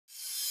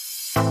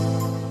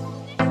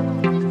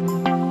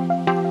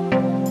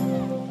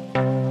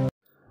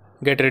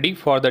Get ready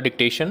for the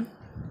dictation.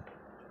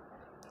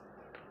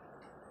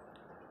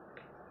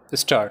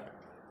 Start.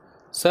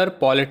 Sir,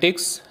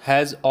 politics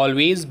has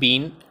always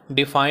been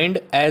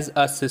defined as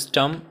a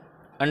system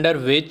under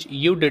which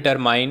you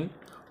determine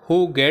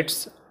who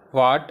gets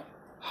what,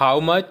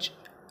 how much,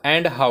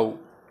 and how.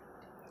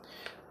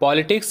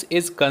 Politics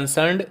is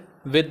concerned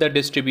with the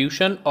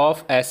distribution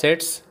of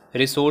assets,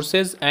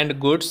 resources,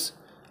 and goods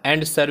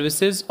and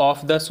services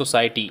of the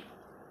society.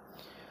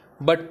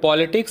 But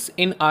politics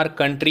in our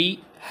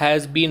country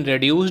has been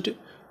reduced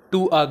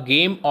to a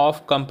game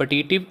of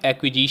competitive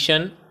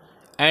acquisition,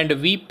 and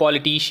we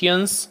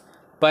politicians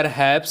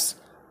perhaps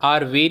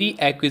are very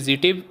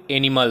acquisitive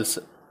animals.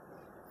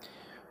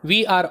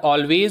 We are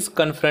always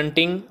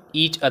confronting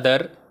each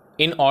other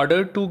in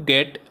order to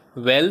get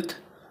wealth,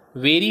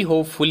 very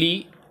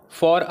hopefully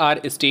for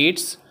our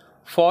states,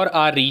 for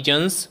our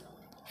regions,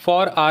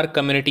 for our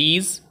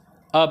communities,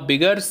 a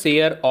bigger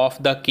share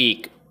of the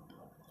cake.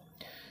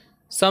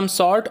 Some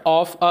sort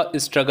of a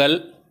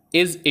struggle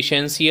is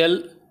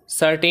essential,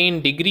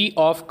 certain degree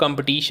of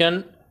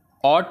competition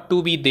ought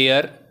to be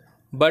there,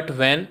 but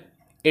when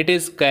it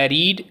is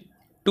carried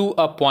to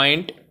a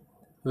point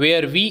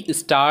where we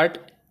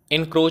start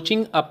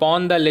encroaching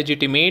upon the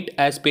legitimate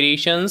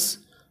aspirations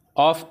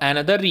of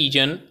another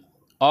region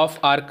of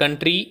our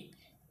country,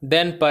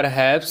 then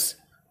perhaps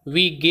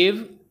we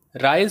give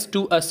rise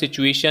to a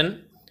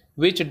situation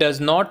which does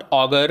not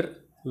augur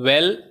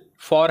well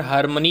for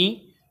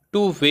harmony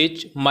to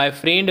which my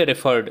friend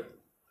referred.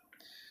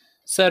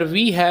 Sir,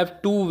 we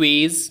have two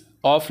ways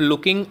of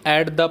looking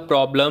at the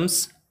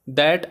problems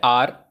that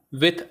are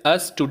with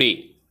us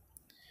today.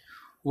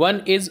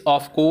 One is,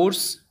 of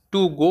course,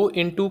 to go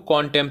into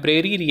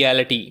contemporary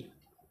reality.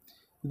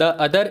 The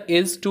other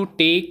is to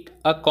take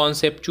a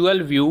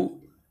conceptual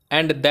view,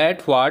 and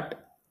that what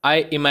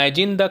I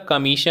imagine the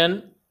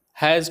Commission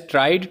has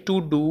tried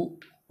to do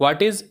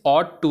what is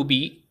ought to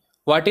be,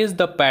 what is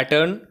the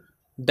pattern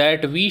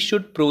that we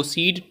should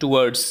proceed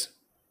towards.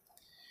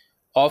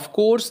 Of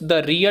course,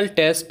 the real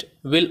test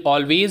will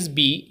always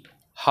be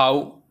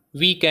how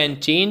we can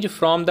change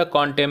from the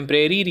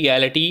contemporary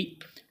reality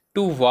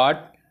to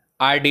what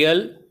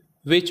ideal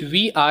which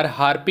we are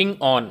harping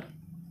on.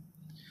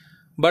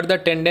 But the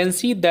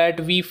tendency that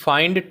we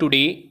find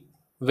today,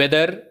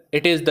 whether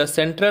it is the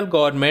central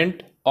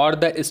government or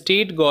the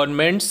state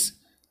governments,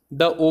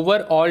 the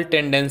overall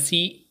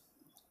tendency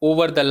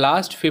over the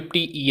last 50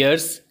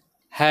 years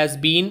has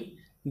been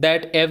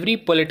that every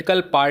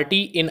political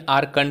party in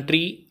our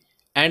country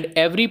and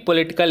every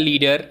political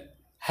leader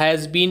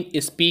has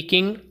been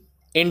speaking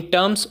in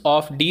terms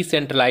of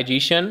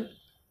decentralization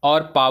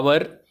or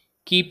power,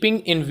 keeping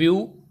in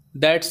view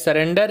that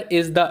surrender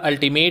is the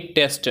ultimate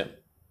test.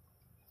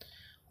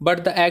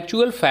 But the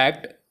actual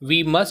fact,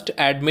 we must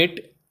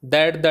admit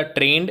that the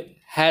trend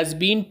has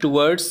been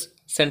towards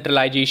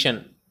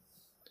centralization.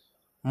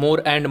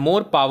 More and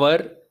more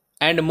power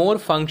and more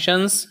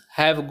functions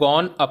have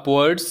gone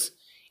upwards,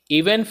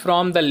 even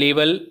from the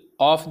level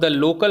of the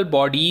local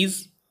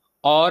bodies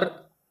or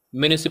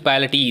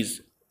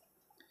municipalities.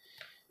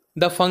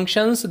 The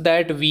functions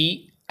that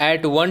we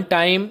at one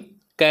time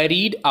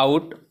carried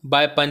out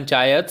by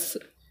panchayats,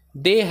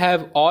 they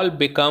have all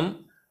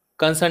become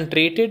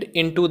concentrated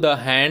into the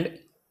hand,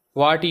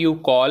 what you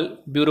call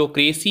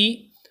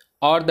bureaucracy,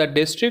 or the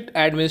district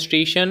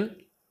administration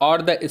or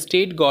the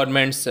state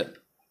governments.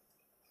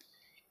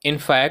 In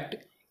fact,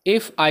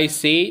 if I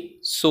say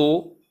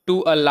so,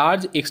 to a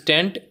large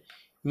extent,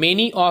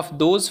 many of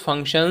those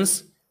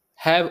functions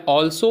have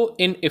also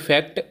in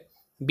effect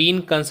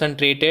been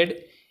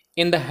concentrated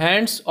in the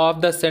hands of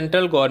the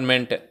central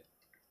government.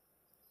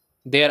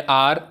 There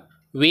are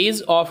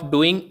ways of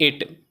doing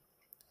it.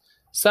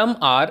 Some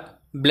are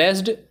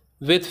blessed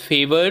with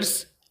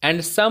favors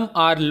and some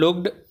are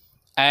looked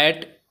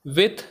at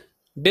with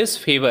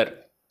disfavor.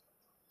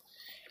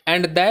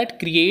 And that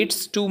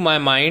creates to my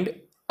mind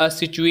a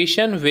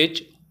situation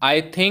which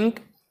I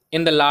think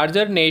in the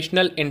larger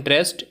national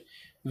interest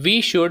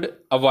we should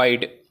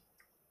avoid.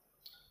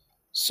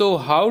 So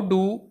how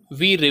do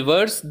we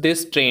reverse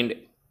this trend?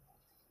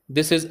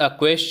 This is a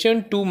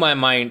question to my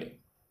mind.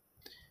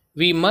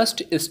 We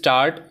must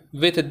start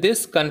with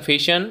this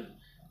confession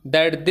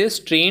that this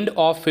trend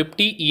of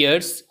 50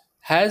 years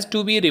has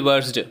to be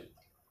reversed.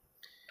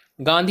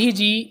 Gandhi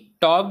ji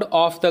talked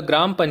of the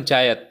Gram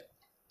Panchayat,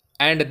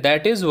 and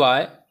that is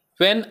why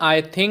when I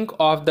think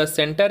of the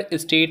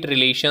center-state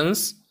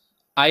relations,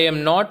 I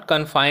am not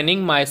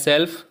confining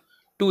myself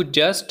to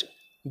just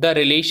the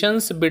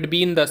relations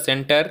between the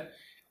center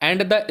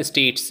and the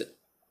states.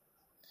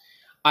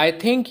 I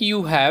think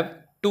you have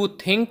to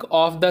think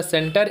of the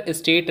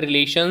center-state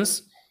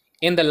relations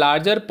in the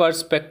larger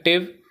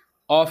perspective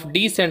of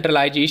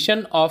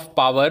decentralization of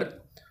power,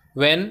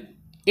 when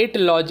it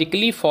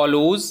logically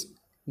follows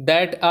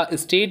that a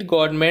state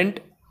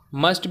government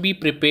must be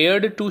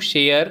prepared to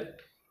share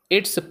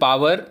its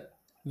power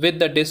with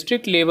the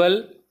district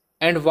level,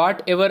 and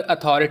whatever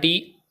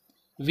authority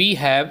we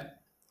have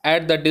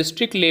at the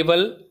district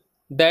level,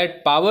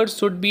 that power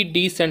should be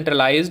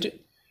decentralized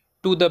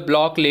to the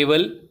block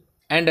level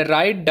and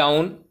right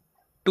down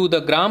to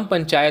the Gram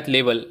Panchayat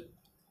level.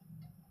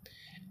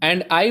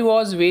 And I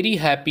was very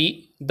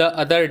happy the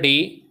other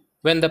day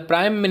when the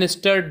Prime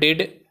Minister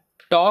did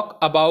talk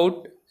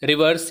about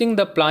reversing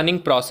the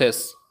planning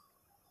process.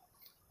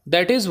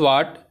 That is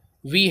what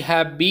we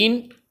have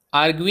been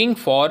arguing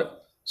for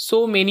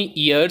so many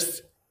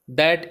years,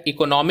 that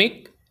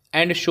economic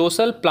and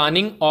social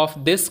planning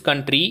of this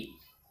country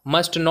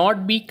must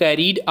not be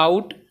carried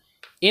out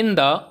in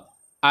the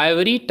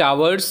ivory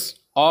towers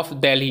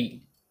of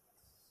Delhi.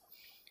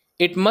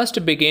 It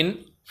must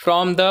begin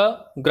from the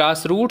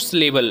grassroots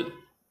level.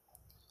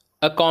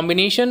 A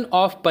combination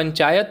of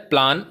panchayat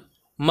plan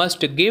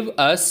must give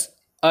us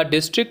a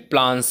district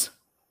plans.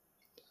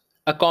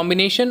 A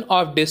combination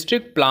of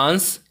district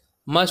plans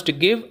must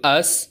give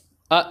us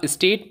a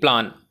state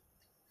plan.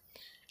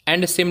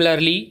 And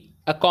similarly,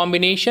 a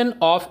combination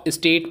of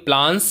state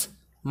plans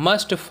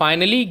must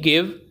finally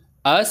give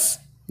us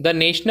the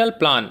national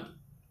plan.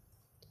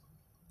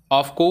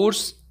 Of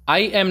course, I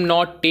am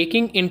not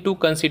taking into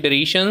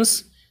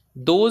considerations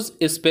those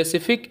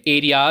specific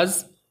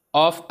areas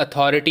of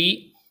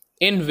authority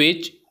in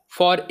which,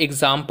 for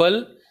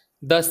example,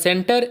 the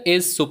center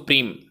is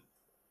supreme.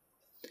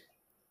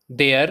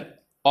 There,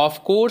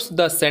 of course,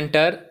 the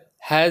center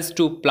has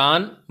to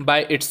plan by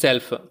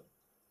itself.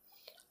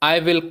 I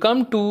will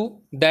come to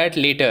that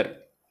later,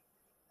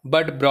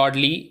 but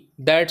broadly,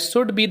 that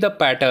should be the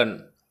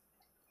pattern.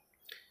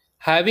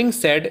 Having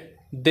said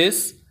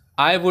this,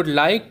 I would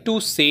like to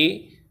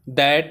say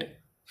that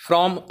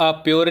from a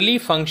purely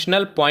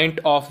functional point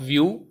of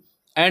view,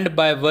 and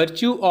by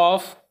virtue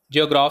of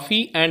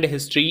geography and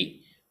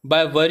history,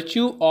 by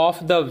virtue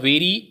of the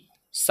very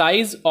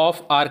size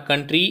of our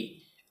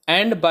country,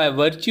 and by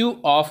virtue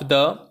of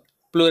the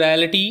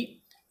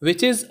plurality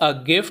which is a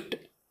gift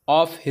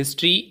of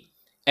history,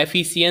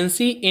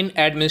 efficiency in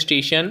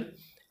administration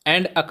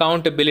and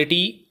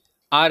accountability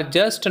are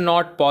just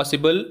not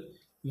possible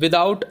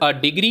without a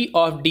degree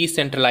of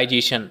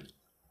decentralization.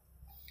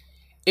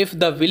 If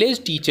the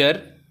village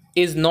teacher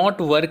is not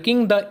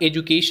working, the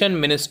education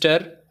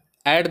minister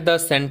at the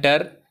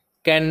center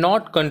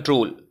cannot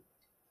control.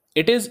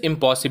 It is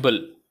impossible.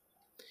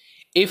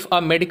 If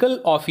a medical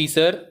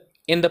officer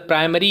in the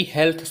primary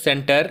health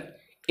center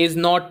is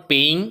not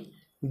paying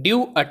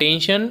due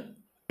attention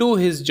to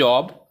his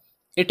job,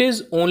 it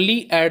is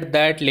only at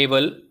that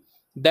level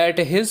that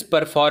his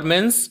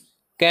performance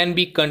can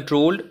be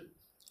controlled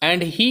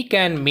and he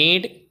can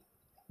made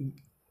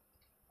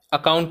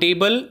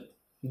accountable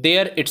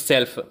there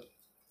itself.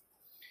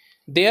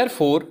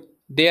 Therefore,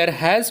 there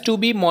has to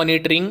be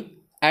monitoring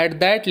at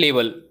that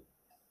level,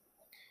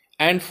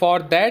 and for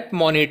that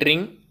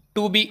monitoring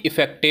to be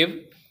effective,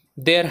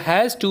 there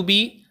has to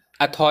be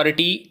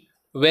authority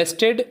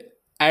vested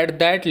at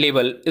that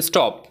level.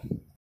 Stop.